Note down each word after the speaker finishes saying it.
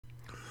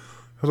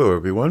Hello,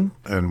 everyone,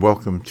 and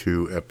welcome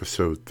to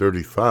episode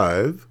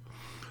 35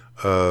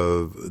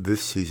 of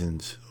this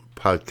season's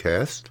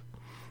podcast.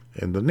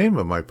 And the name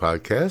of my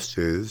podcast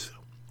is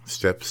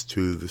Steps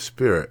to the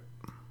Spirit.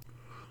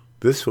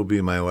 This will be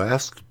my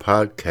last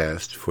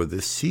podcast for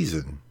this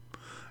season,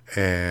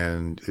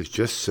 and it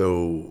just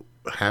so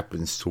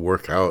happens to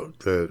work out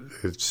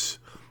that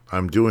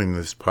I'm doing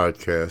this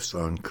podcast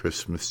on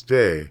Christmas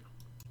Day.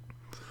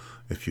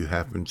 If you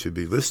happen to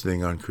be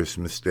listening on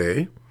Christmas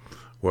Day,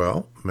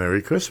 well,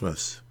 Merry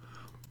Christmas.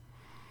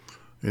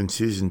 In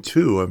Season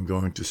 2, I'm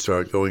going to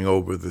start going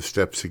over the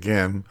steps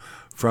again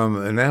from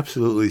an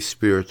absolutely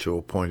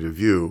spiritual point of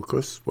view,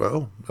 because,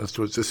 well, that's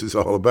what this is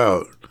all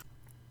about.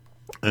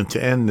 And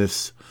to end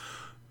this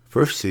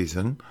first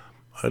season,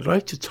 I'd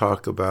like to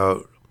talk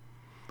about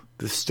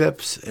the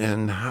steps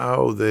and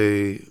how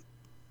they,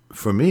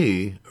 for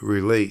me,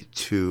 relate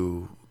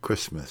to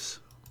Christmas.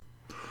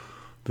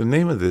 The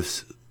name of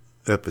this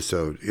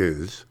episode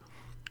is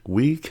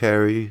We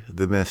Carry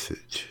the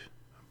Message,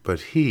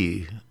 but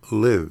He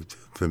lived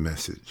the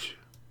message.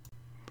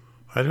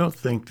 I don't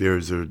think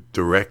there's a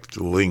direct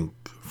link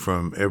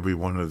from every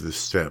one of the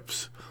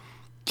steps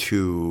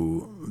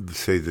to,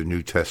 say, the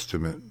New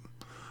Testament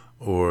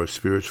or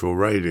spiritual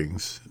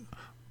writings.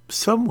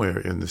 Somewhere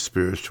in the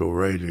spiritual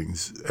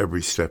writings,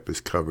 every step is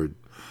covered,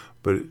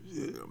 but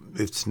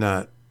it's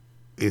not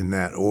in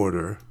that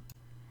order.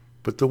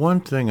 But the one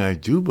thing I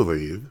do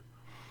believe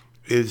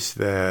is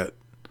that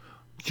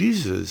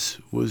Jesus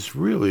was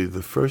really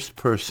the first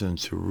person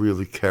to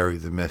really carry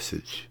the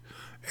message,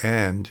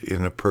 and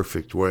in a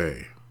perfect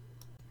way.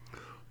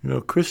 You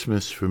know,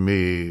 Christmas for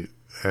me,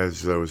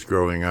 as I was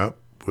growing up,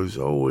 was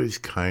always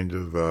kind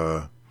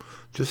of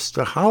just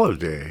a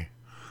holiday,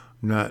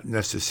 not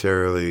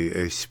necessarily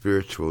a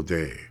spiritual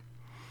day.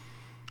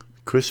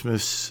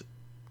 Christmas,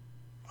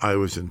 I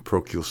was in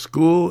parochial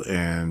school,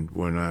 and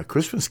when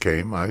Christmas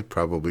came, I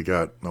probably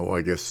got,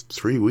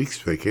 3 weeks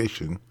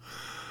vacation,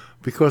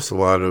 because a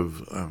lot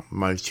of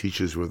my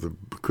teachers were the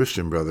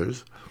Christian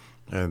brothers,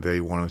 and they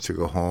wanted to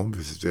go home,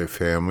 visit their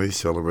families,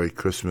 celebrate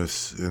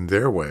Christmas in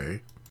their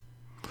way.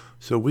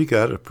 So we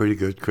got a pretty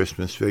good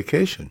Christmas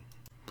vacation.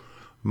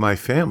 My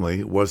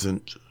family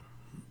wasn't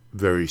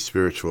very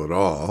spiritual at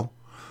all,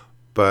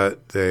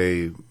 but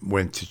they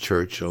went to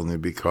church only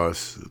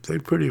because they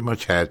pretty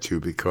much had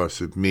to,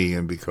 because of me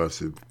and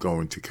because of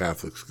going to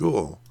Catholic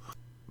school.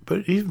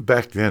 But even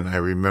back then, I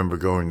remember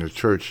going to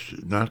church,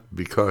 not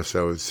because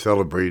I was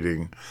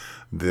celebrating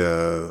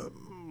the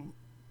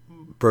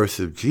birth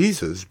of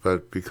Jesus,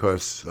 but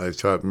because I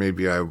thought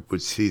maybe I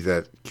would see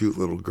that cute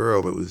little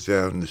girl that was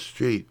down the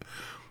street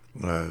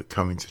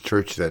coming to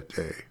church that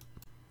day.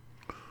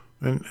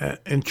 And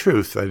in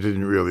truth, I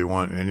didn't really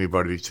want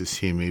anybody to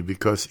see me,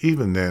 because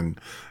even then,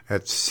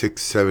 at 6,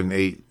 7,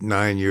 8,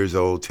 9 years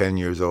old, 10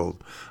 years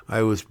old,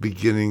 I was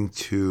beginning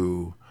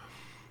to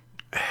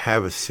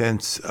have a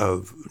sense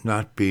of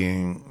not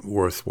being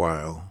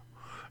worthwhile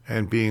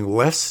and being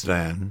less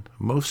than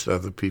most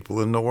other people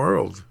in the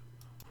world.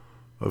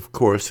 Of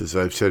course, as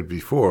I've said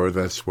before,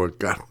 that's what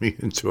got me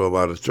into a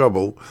lot of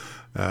trouble,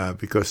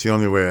 because the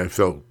only way I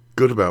felt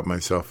good about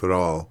myself at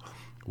all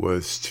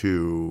was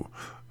to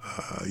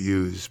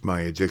use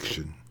my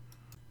addiction.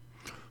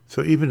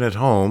 So even at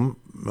home,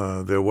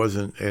 there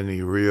wasn't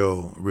any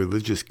real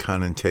religious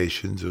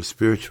connotations or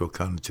spiritual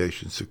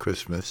connotations to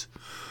Christmas.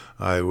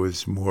 I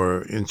was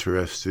more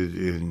interested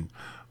in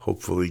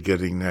hopefully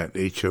getting that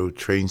HO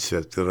train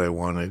set that I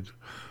wanted.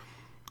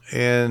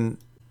 And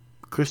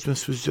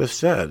Christmas was just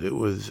that. It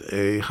was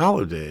a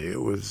holiday.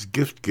 It was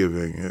gift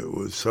giving. It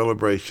was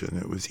celebration.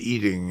 It was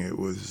eating. It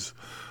was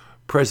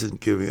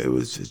present giving. It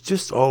was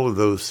just all of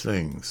those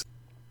things.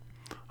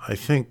 I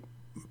think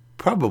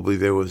probably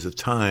there was a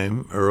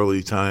time,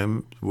 early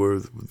time,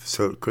 where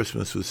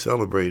Christmas was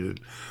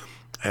celebrated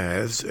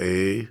as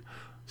a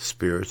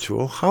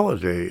spiritual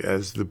holiday,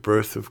 as the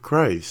birth of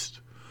Christ.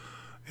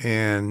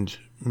 And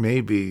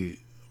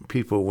maybe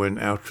people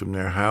went out from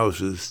their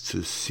houses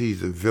to see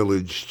the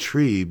village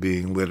tree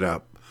being lit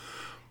up.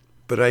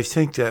 But I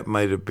think that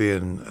might have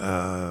been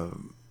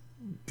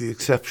the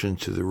exception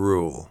to the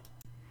rule.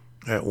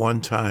 At one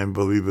time,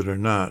 believe it or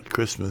not,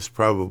 Christmas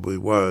probably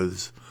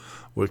was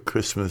what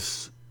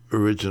Christmas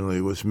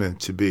originally was meant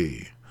to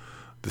be,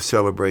 the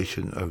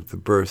celebration of the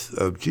birth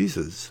of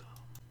Jesus.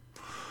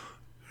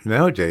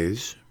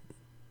 Nowadays,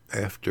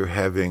 after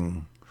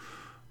having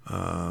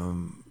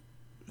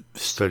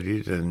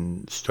studied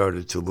and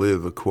started to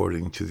live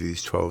according to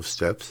these 12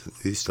 steps,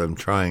 at least I'm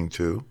trying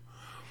to,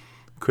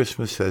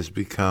 Christmas has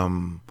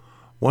become,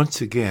 once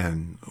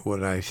again,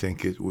 what I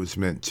think it was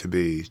meant to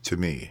be to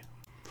me.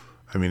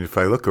 I mean, if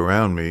I look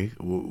around me,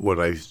 what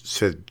I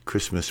said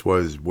Christmas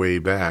was way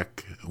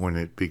back when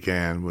it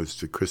began was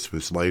the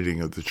Christmas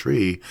lighting of the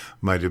tree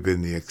might have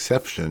been the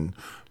exception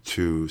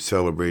to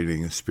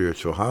celebrating a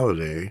spiritual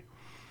holiday.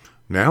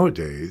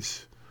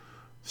 Nowadays,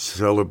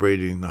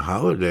 celebrating the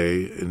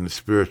holiday in the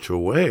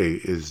spiritual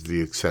way is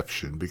the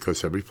exception,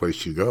 because every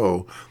place you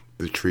go,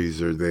 the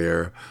trees are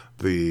there,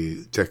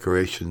 the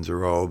decorations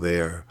are all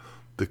there,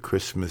 the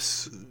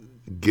Christmas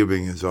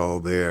giving is all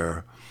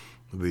there.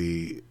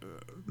 The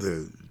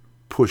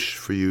push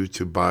for you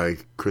to buy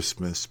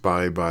Christmas,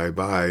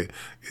 buy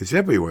is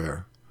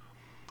everywhere.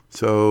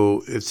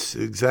 So it's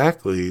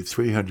exactly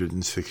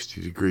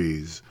 360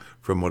 degrees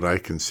from what I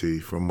can see,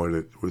 from what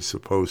it was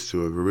supposed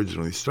to have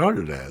originally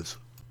started as.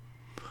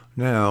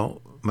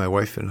 Now, my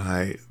wife and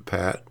I,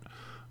 Pat,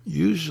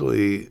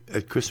 usually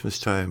at Christmas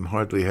time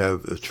hardly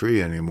have a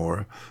tree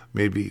anymore.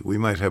 Maybe we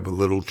might have a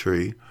little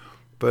tree,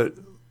 but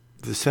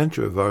the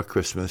center of our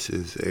Christmas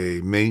is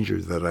a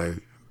manger that I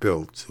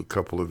built a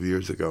couple of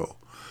years ago,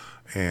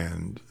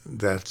 and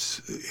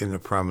that's in a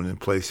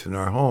prominent place in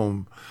our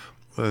home.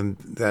 And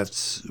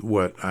that's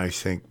what I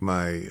think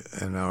my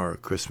and our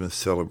Christmas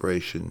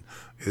celebration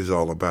is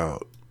all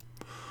about.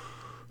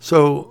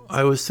 So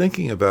I was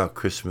thinking about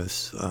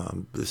Christmas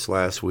this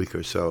last week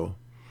or so,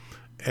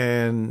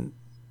 and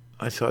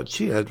I thought,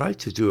 gee, I'd like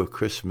to do a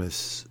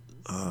Christmas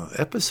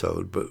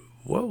episode, but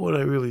what would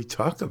I really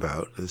talk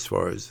about as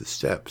far as the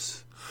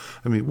steps?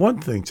 I mean, one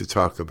thing to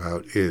talk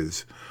about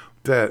is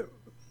that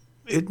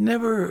it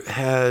never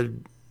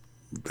had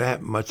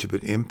that much of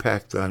an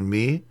impact on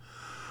me.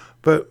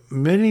 But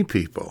many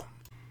people,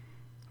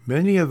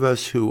 many of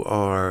us who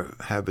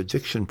have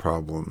addiction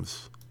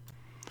problems,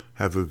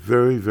 have a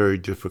very, very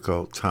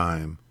difficult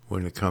time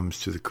when it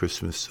comes to the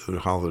Christmas or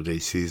holiday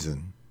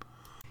season.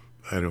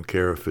 I don't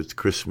care if it's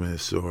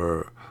Christmas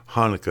or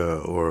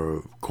Hanukkah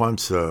or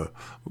Kwanzaa,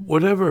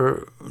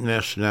 whatever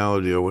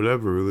nationality or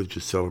whatever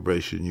religious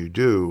celebration you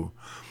do,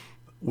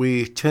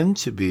 we tend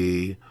to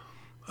be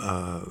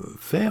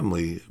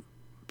family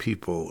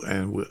people,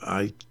 and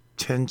I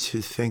tend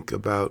to think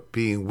about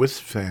being with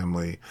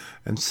family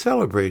and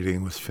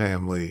celebrating with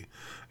family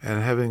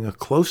and having a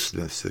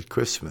closeness at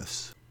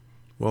Christmas.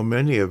 Well,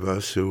 many of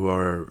us who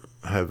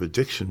have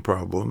addiction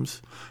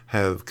problems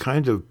have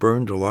kind of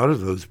burned a lot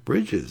of those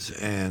bridges,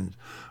 and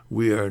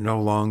we are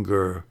no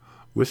longer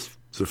with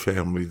the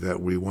family that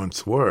we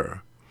once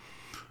were.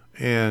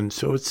 And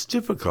so it's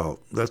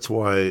difficult. That's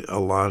why a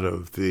lot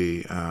of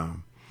the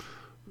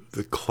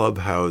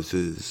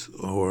clubhouses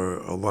or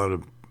a lot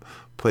of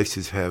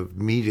places have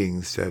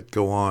meetings that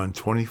go on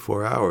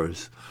 24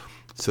 hours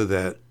so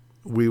that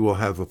we will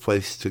have a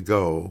place to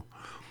go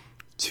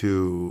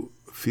to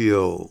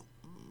feel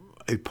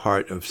a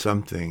part of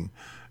something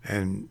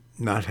and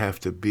not have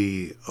to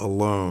be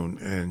alone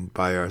and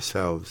by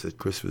ourselves at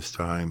Christmas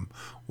time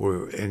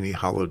or any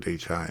holiday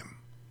time.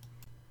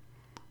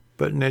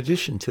 But in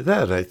addition to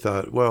that, I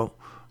thought, well,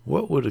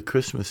 what would a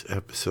Christmas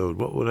episode,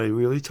 what would I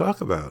really talk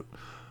about?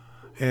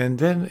 And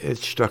then it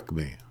struck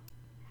me.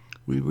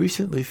 We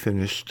recently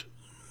finished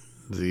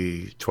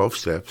the 12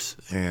 steps,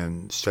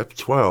 and step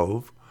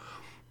 12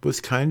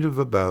 was kind of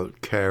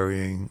about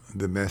carrying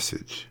the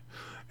message.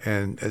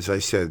 And as I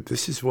said,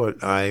 this is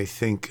what I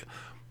think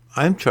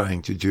I'm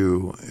trying to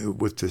do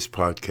with this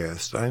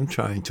podcast. I'm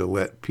trying to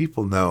let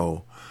people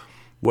know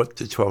what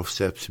the 12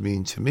 steps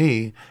mean to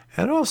me,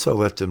 and also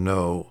let them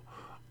know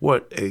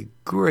what a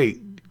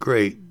great,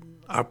 great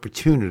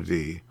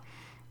opportunity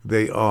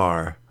they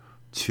are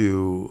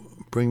to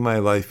bring my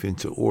life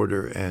into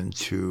order and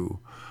to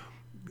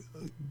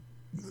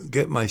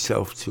get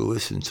myself to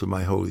listen to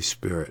my Holy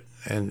Spirit.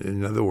 And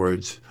in other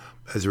words,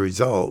 as a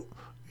result,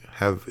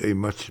 have a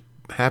much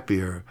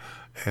happier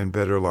and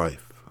better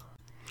life.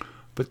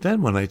 But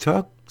then when I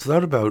thought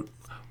about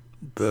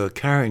the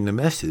carrying the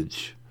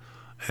message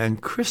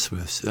and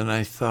Christmas, and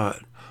I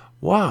thought,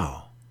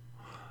 wow,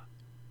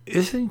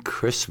 isn't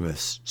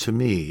Christmas to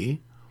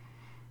me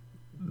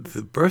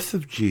the birth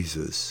of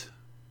Jesus?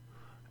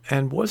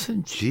 And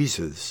wasn't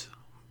Jesus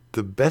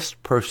the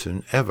best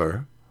person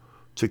ever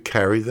to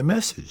carry the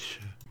message?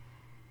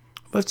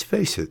 Let's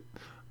face it,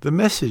 the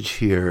message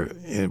here,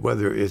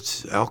 whether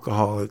it's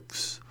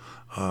alcoholics,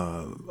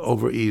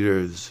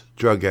 overeaters,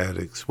 drug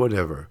addicts,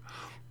 whatever,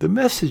 the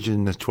message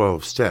in the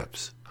 12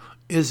 steps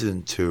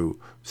isn't to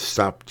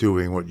stop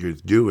doing what you're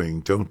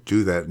doing. Don't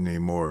do that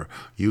anymore.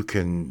 You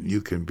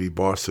can be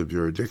boss of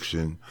your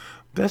addiction.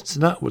 That's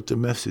not what the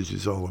message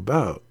is all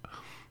about.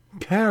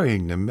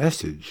 Carrying the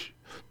message,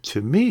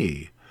 to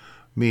me,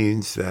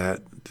 means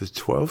that the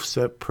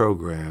 12-step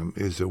program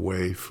is a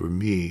way for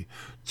me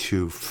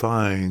to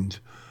find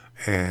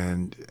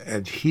and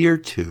adhere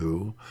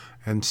to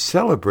and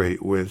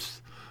celebrate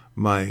with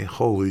my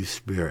Holy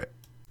Spirit.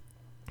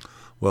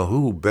 Well,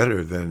 who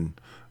better than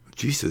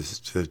Jesus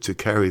to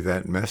carry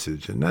that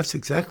message? And that's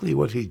exactly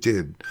what he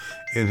did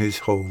in his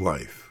whole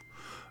life.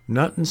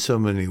 Not in so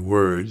many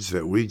words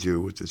that we do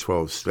with the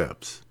 12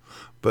 steps,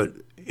 but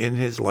in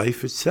his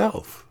life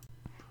itself.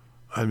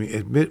 I mean,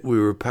 admit we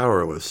were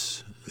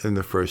powerless in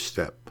the first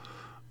step.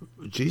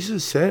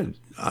 Jesus said,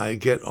 I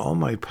get all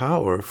my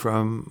power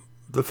from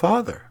the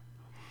Father.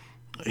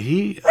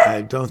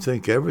 I don't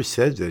think, ever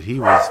said that he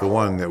was the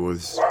one that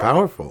was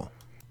powerful.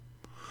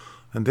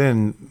 And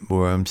then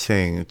where I'm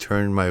saying,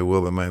 turn my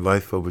will and my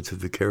life over to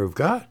the care of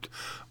God,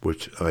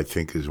 which I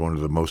think is one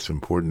of the most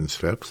important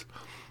steps.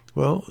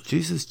 Well,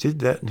 Jesus did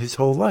that in his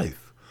whole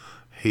life.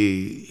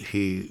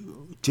 He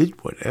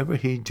did whatever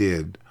he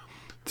did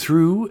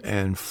through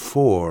and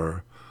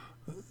for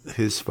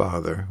his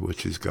Father,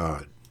 which is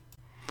God.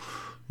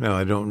 Now,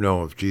 I don't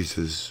know if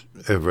Jesus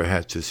ever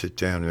had to sit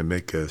down and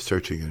make a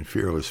searching and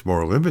fearless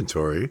moral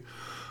inventory,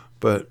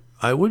 but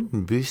I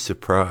wouldn't be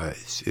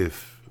surprised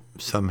if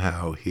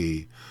somehow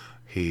he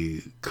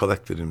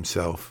collected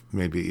himself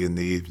maybe in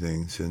the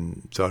evenings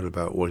and thought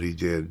about what he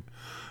did,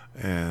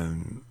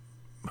 and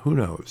who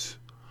knows,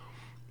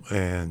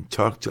 and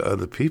talked to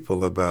other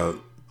people about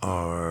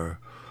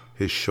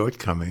his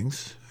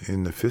shortcomings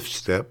in the fifth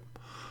step,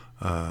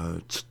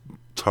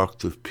 talked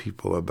to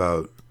people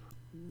about,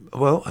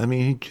 well, I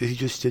mean, he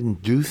just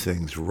didn't do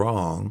things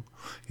wrong.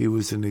 He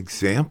was an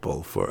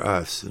example for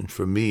us and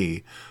for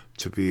me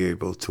to be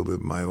able to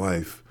live my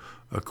life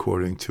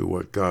according to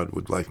what God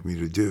would like me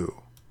to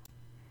do.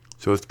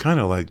 So it's kind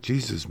of like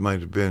Jesus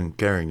might have been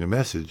carrying the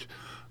message,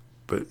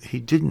 but he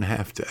didn't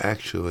have to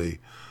actually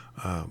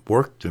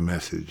work the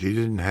message. He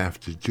didn't have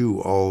to do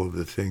all of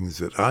the things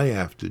that I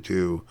have to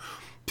do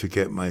to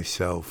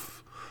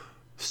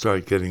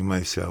start getting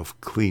myself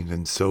clean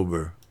and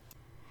sober.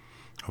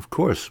 Of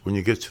course, when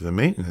you get to the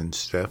maintenance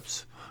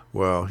steps,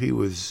 well, he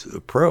was a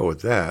pro at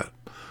that.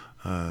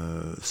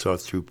 Saw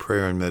through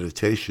prayer and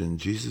meditation.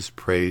 Jesus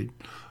prayed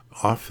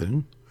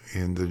often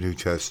in the New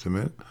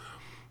Testament,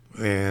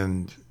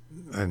 and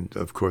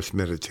of course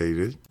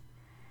meditated.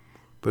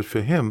 But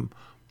for him,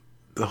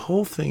 the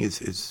whole thing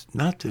is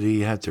not that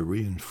he had to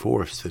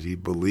reinforce that he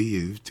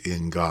believed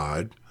in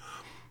God.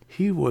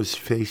 He was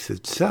faith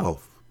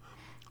itself.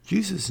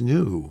 Jesus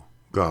knew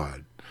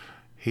God.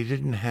 He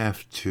didn't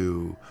have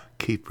to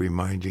keep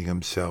reminding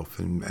himself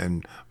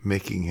and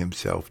making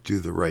himself do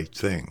the right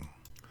thing.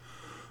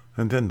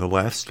 And then the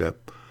last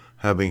step,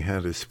 having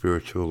had a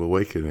spiritual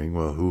awakening,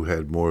 well, who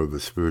had more of a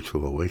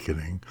spiritual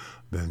awakening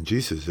than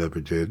Jesus ever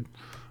did?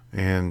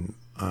 And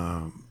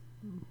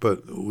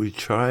but we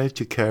try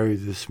to carry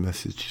this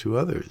message to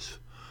others.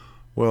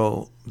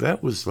 Well,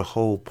 that was the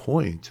whole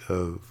point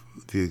of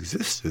the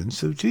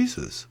existence of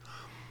Jesus,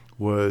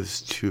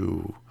 was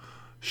to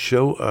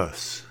show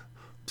us,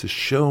 to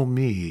show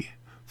me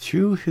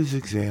through his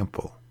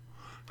example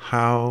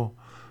how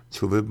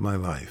to live my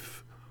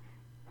life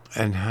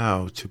and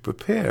how to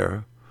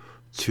prepare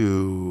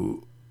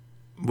to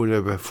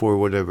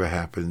whatever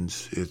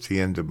happens at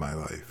the end of my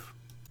life.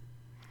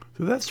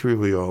 So that's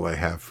really all I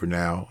have for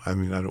now. I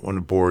mean, I don't want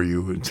to bore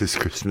you at this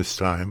Christmas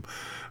time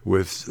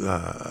with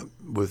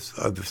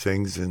other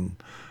things, and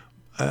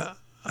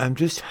I'm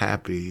just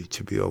happy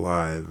to be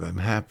alive. I'm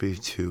happy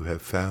to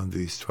have found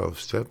these 12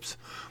 steps.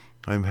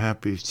 I'm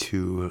happy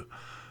to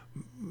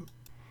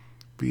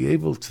be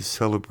able to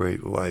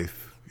celebrate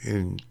life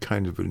in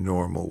kind of a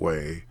normal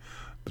way,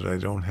 that I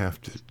don't have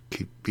to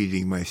keep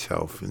beating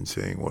myself and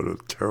saying what a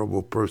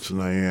terrible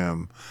person I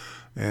am.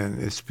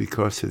 And it's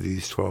because of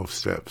these 12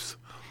 steps,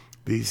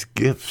 these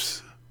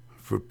gifts,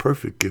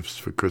 perfect gifts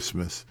for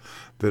Christmas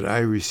that I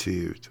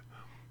received,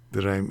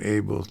 that I'm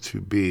able to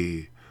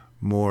be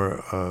more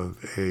of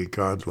a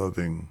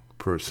God-loving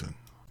person.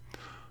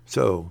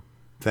 So,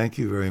 thank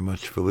you very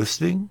much for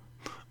listening.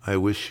 I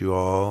wish you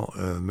all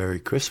a Merry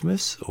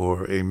Christmas,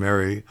 or a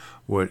Merry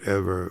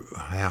whatever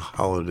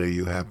holiday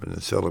you happen to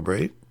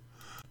celebrate.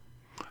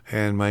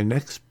 And my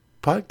next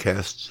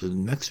podcast, the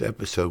next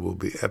episode, will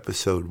be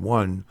episode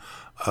 1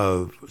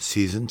 of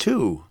season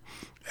 2.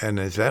 And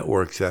as that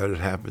works out, it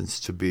happens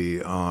to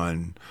be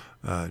on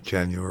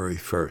January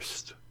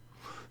 1st.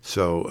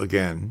 So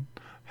again,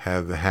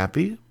 have a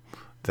happy.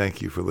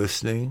 Thank you for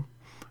listening.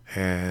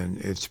 And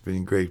it's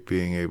been great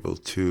being able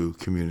to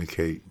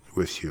communicate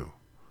with you.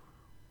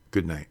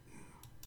 Good night.